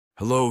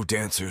Hello,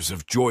 dancers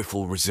of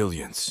joyful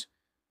resilience.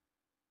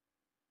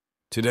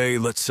 Today,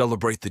 let's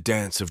celebrate the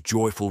dance of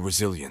joyful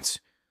resilience,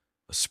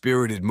 a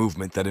spirited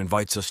movement that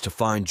invites us to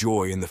find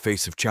joy in the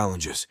face of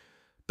challenges,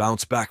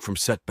 bounce back from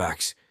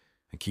setbacks,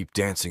 and keep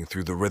dancing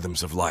through the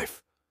rhythms of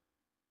life.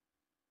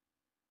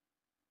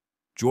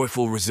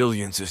 Joyful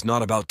resilience is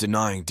not about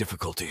denying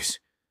difficulties.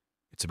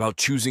 It's about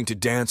choosing to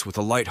dance with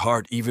a light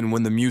heart even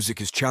when the music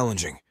is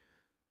challenging.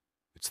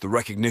 It's the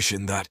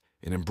recognition that,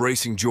 in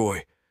embracing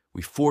joy,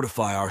 we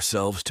fortify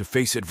ourselves to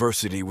face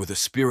adversity with a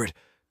spirit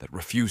that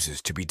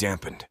refuses to be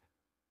dampened.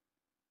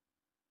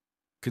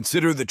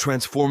 Consider the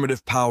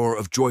transformative power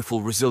of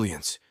joyful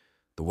resilience,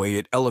 the way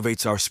it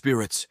elevates our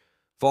spirits,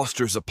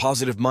 fosters a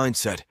positive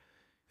mindset,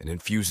 and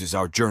infuses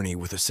our journey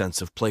with a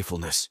sense of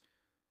playfulness.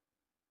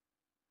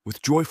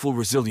 With joyful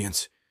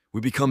resilience, we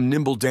become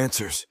nimble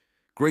dancers,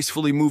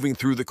 gracefully moving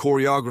through the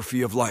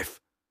choreography of life.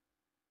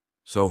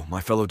 So,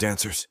 my fellow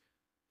dancers,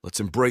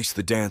 let's embrace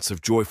the dance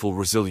of joyful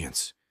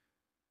resilience.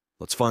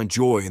 Let's find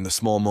joy in the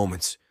small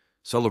moments,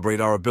 celebrate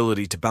our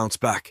ability to bounce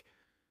back,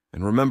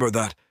 and remember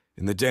that,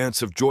 in the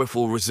dance of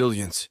joyful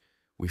resilience,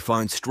 we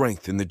find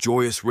strength in the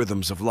joyous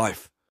rhythms of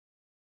life.